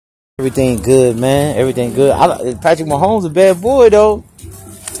Everything good, man. Everything good. Patrick Mahomes a bad boy though.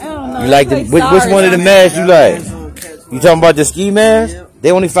 I don't know. You like which one of the masks you like? You talking about the ski mask?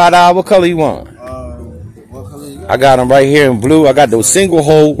 They only $5. What color you want? What color you got? I got them right here in blue. I got the single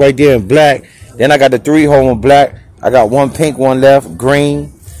hole right there in black. Then I got the 3-hole in black. I got one pink, one left,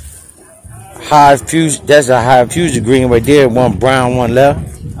 green. High fusion. That's a high fusion green right there. One brown, one left.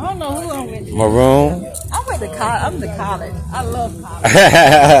 I don't know who I'm with. Maroon. I'm with the college. I'm the college. I love college.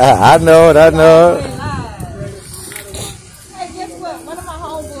 I know it. I know it. Hey, guess what? One of my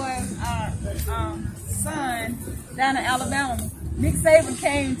homeboys' son down in Alabama, Nick Saban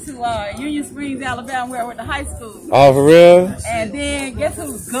came to Union Springs, Alabama, where I went to high school. Oh, for real? And then guess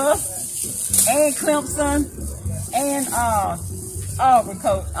who? Gus and Clemson and Auburn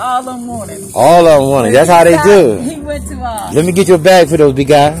coach. All of them wanted. All of them wanted. That's how they do. He went to. Let me get you a bag for those big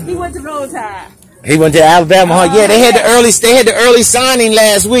guys. He went to Roll Tide. He went to Alabama, huh? Yeah, they had the early signing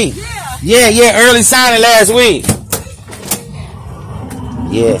last week. Yeah, early signing last week.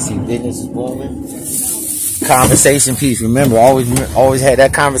 Yeah, see, business is booming. Conversation piece. Remember, always had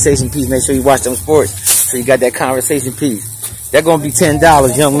that conversation piece. Make sure you watch them sports. So you got that conversation piece. That's gonna be $10,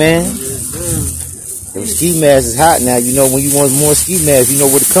 young man. Them ski masks is hot now. You know when you want more ski masks, you know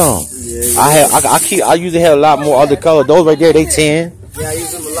where to come. I usually have a lot more other colors. Those right there, they 10. Yeah, I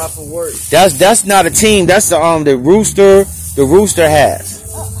use them a lot for work. That's not a team. That's the rooster. The rooster has.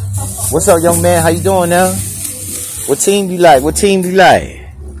 What's up, young man? How you doing now? What team you like? What team you like?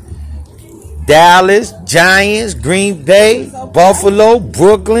 Dallas, Giants, Green Bay, Buffalo,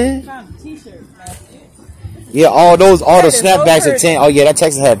 Brooklyn. Yeah, all the snapbacks are 10. Oh yeah, that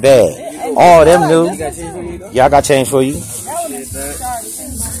Texas hat bad. All them new. Yeah, I got change for you.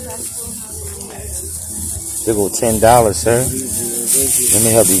 They go $10, sir. Let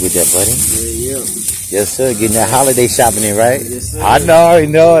me help you with that, buddy. Yes, sir. Getting that holiday shopping in, right? Yes, sir. I know, I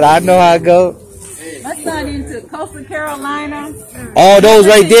know it. I know how it go. My son into Coastal Carolina. All those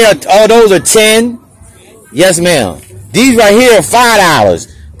right there, all those are 10. Yes, ma'am. These right here are $5.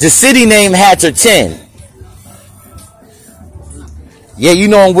 The city name hats are 10. Yeah, you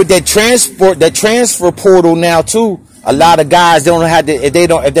know, with that transfer portal now too. A lot of guys don't have to, if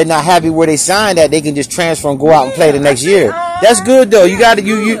they're not happy where they signed at, they can just transfer and go out and play the next year. That's good though. You gotta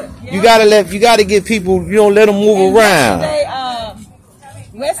give people, you don't let them move around.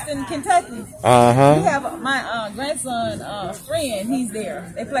 Western Kentucky. You have my grandson friend. He's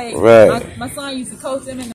there. They play. Right. My son used to coach them in